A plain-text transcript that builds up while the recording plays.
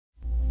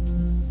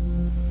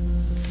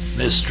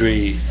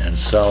Mystery and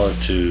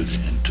Solitude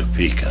in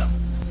Topeka.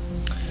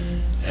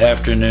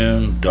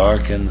 Afternoon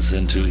darkens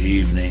into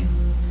evening.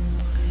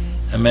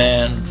 A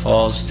man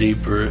falls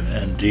deeper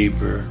and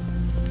deeper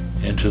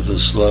into the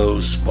slow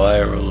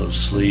spiral of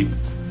sleep,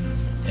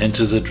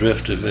 into the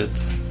drift of it,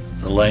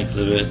 the length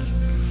of it,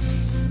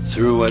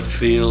 through what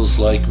feels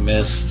like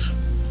mist,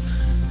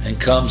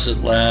 and comes at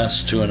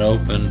last to an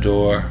open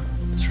door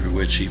through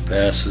which he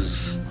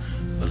passes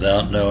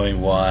without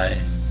knowing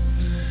why.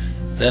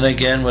 Then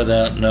again,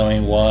 without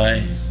knowing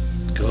why,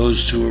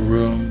 goes to a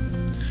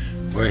room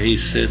where he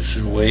sits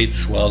and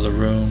waits while the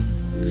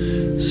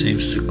room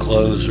seems to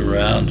close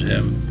around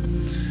him,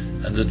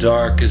 and the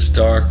dark is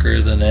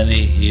darker than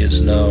any he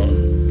has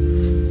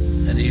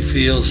known, and he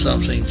feels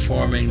something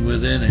forming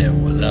within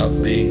him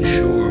without being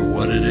sure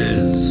what it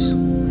is.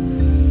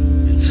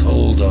 Its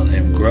hold on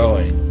him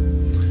growing,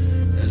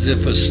 as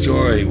if a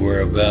story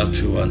were about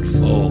to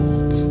unfold,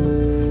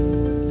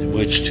 in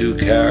which two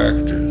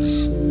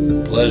characters,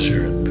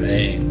 pleasure and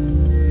pain,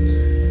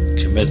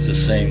 commit the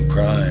same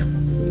crime,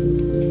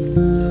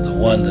 and the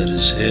one that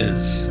is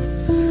his,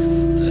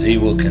 that he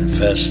will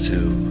confess to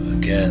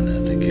again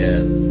and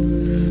again.